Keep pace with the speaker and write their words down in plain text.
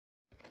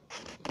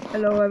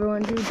Hello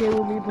everyone, today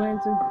we'll be playing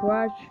some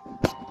Clash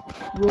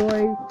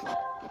Royale.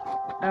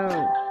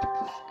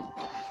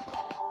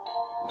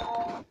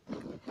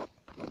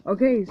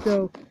 Okay,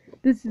 so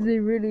this is a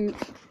really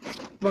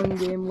fun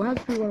game. Well,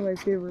 has to be one of my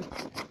favorites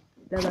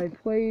that I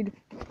played,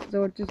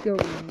 so let's just go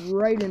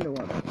right into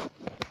one.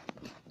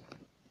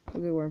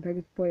 Okay, we're in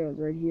Pegasus Players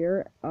right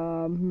here.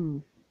 I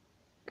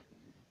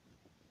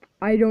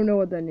don't know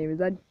what that name is. Is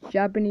that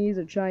Japanese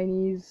or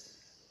Chinese?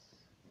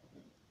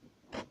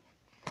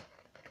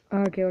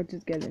 Okay, let's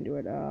just get into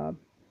it. What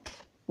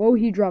will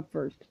he drop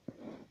first?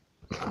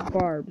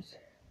 Barbs.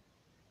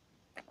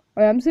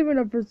 Alright, I'm saving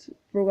up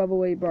for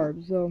level 8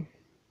 barbs, so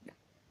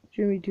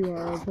shouldn't be too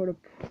hard. I'll put a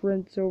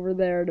prince over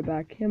there to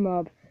back him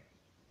up.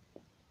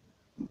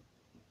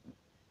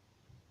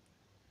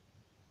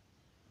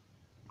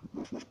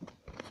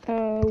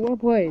 Well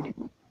played.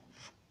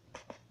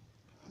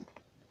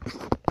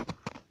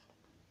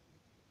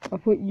 I'll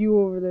put you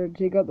over there to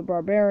take out the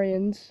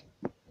barbarians.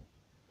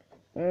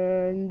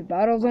 And the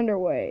battle's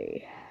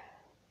underway.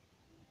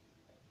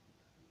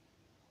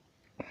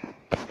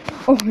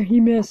 Oh, he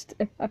missed.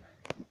 I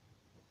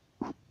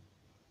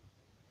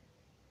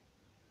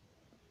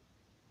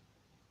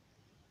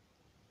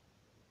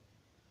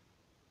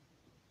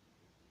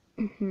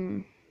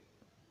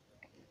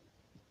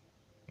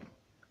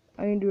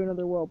can do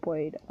another well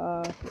played.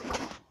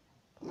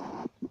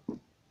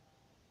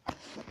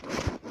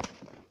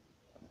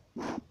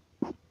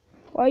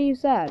 Why are you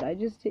sad? I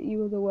just hit you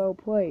with a well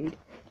played.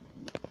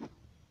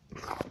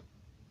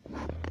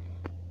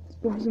 Let's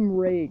go for some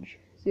rage.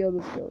 See how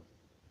this goes.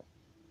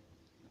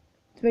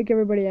 Let's make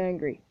everybody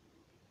angry.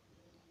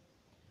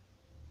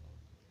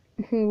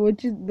 The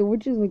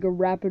witch is like a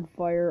rapid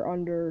fire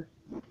under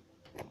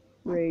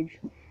rage.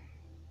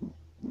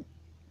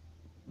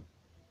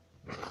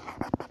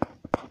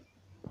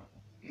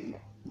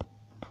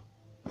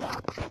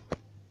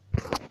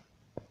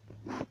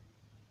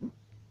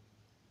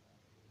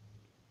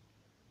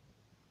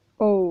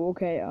 Oh,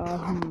 okay,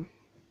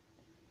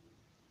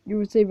 you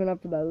were saving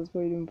up for that, that's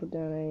why you didn't put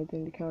down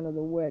anything to counter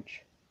the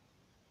witch.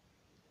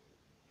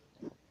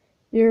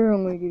 You're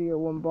only gonna get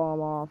one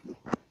bomb off.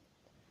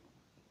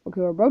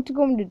 Okay, we're about to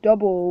go into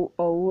double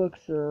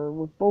elixir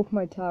with both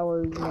my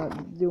towers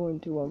not doing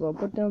too well, so I'll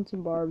put down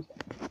some barbs to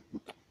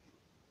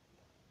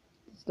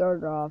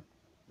start it off.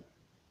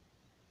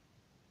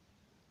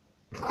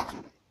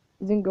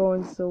 Isn't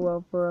going so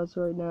well for us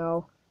right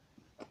now.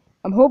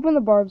 I'm hoping the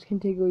barbs can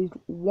take at least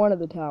one of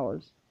the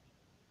towers.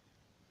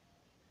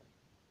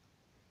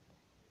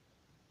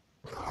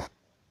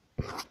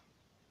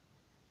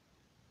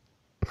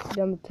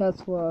 Down the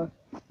Tesla.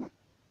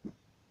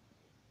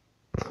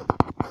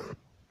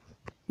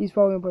 He's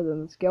probably gonna put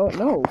in the skeleton.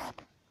 No!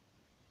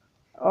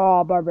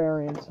 Oh,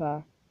 barbarians,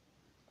 huh?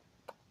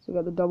 So we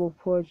got the double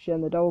push,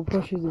 and the double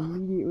push is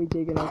immediately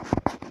taken up.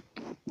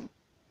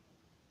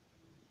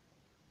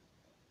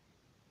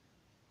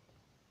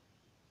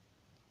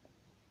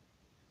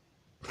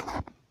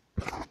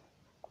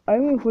 I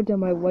haven't even put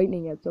down my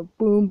lightning yet, so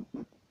boom.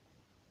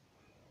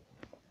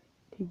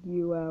 Take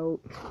you out.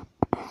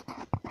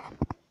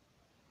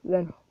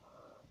 Then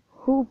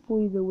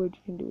hopefully the witch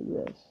can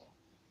do this.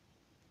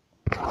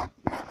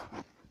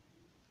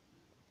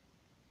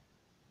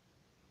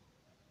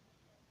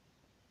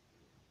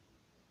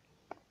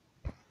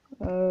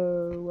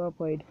 Oh, well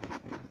played.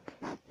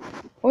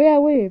 Oh yeah,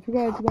 wait, I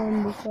forgot it's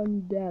going to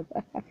sudden death.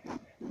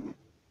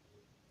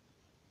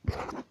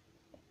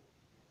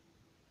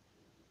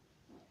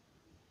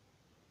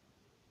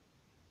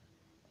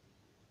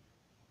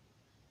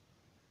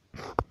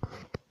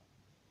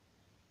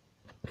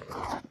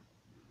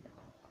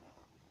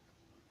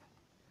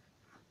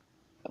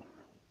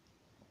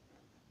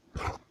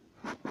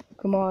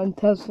 Come on,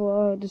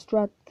 Tesla,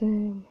 distract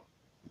him.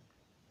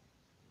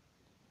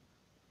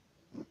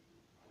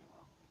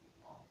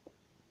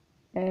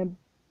 And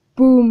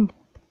boom,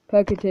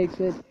 Pekka takes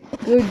it.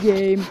 Good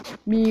game,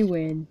 me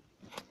win.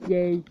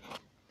 Yay.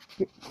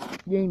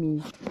 Yay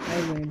me,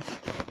 I win.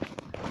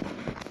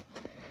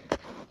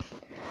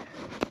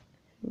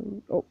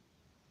 Oh.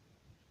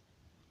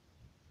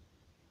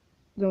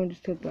 Someone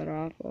just took that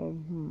off.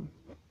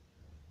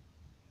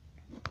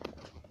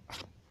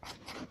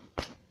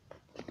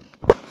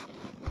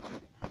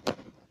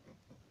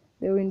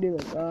 Yeah, we can do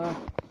this.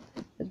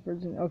 This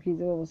person, okay, he's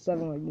a level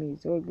 7 like me,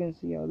 so we're gonna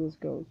see how this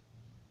goes.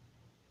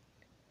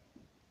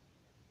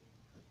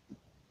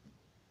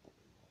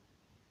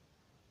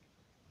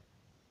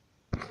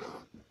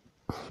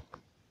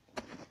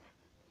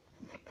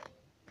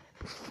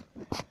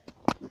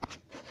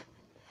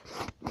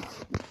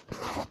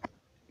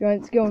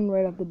 It's going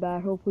right off the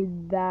bat. Hopefully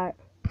that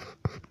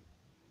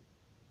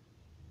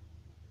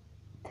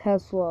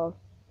Tesla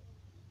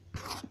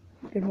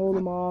can hold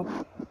him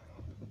off.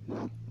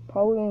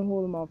 Probably gonna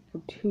hold him off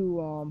for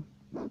too.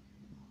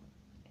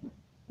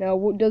 Now,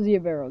 what does he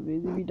have arrows?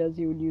 Because if he does,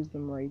 he would use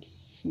them right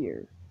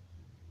here.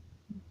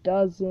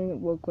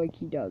 Doesn't look like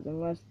he does,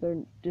 unless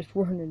they're just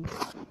aren't in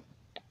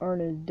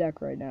his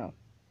deck right now.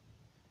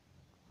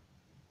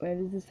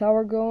 And is this how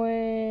we're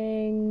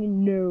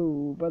going?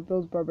 No, but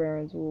those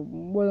barbarians will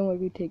more than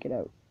likely take it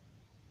out.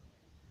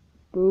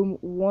 Boom,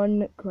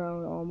 1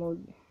 crown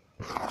almost.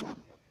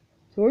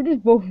 So we're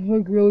just both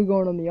like really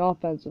going on the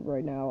offensive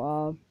right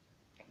now.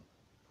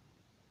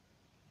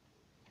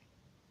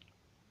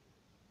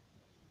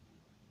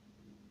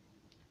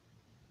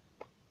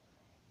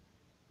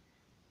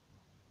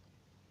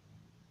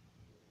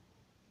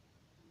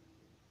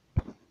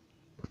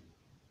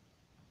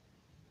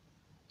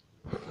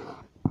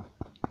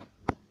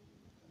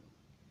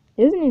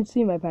 He doesn't even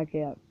see my pack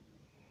yet.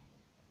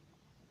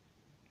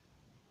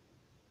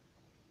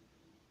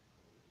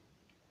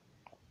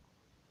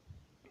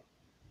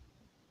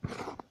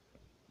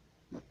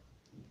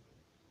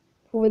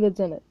 Hopefully that's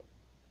in it.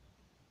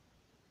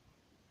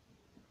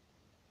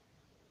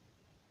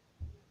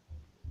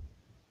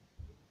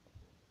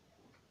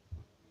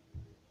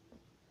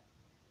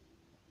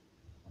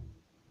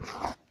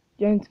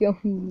 Giant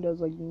skeleton does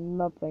like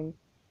nothing.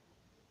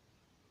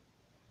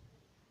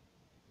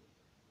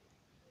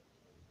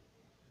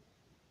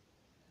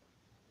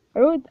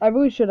 I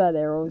really should add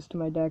arrows to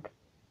my deck.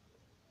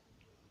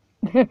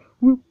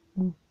 Whoop,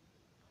 whoop.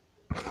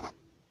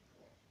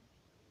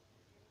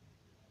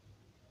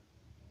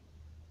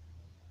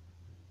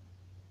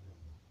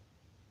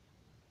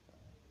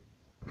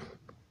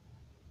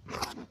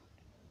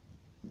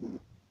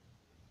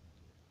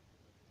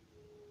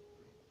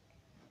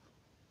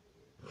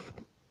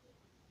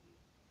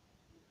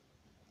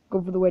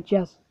 Go for the witch,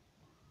 yes.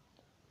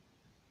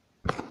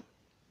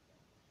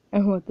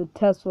 And with the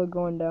Tesla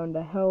going down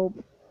to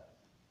help,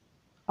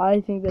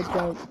 I think that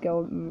giant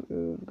skeleton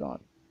is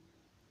gone.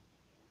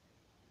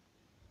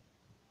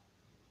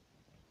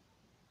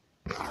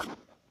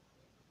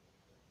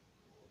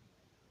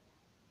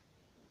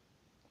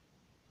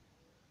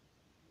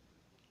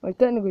 Like,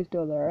 technically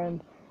still there,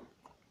 and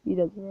he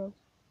does the arrows.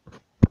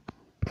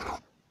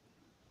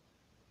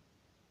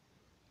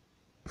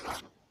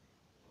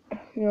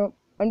 You know,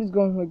 I'm just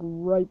going like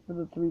right for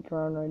the 3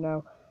 crown right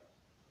now.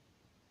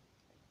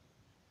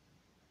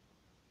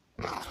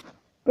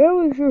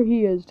 Fairly sure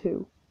he is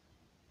too.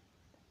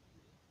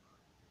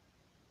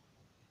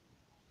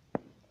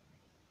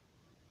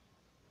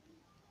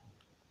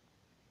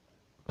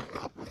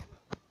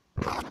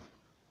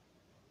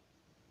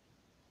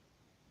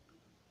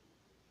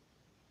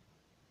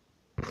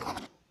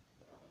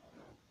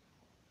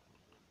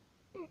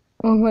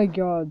 Oh my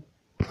god.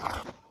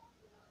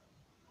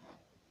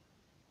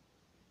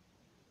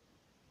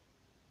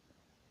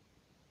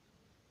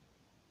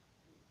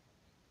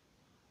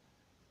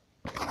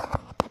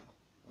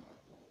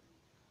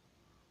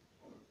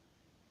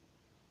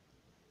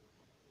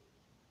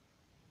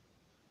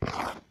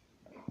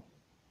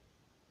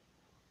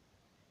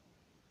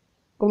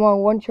 Come on,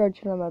 1 charge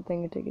hit on that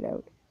thing and take it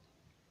out.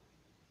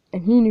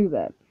 And he knew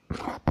that.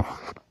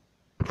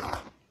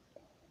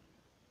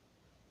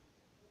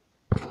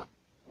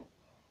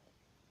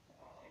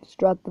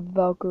 Strat the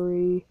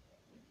Valkyrie.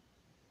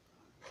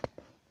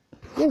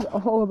 It's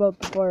all about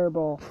the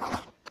fireball.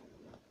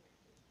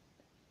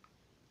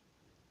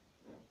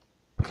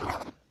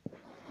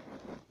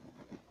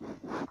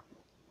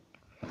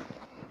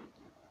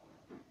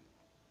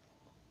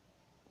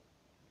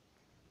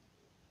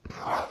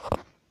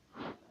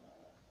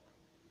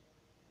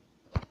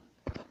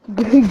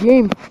 Good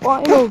game,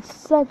 final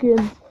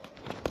seconds,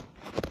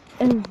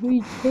 and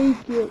we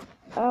take it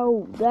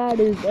out. That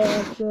is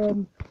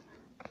awesome.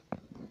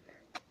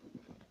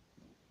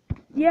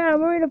 Yeah,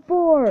 Marina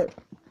 4.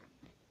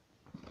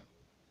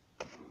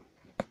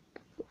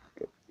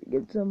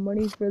 Get some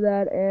money for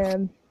that,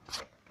 and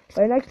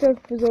by next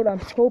episode, I'm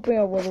hoping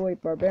I'll level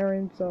 8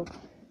 Barbarian. So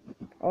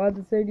all I have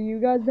to say to you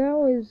guys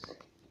now is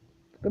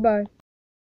goodbye.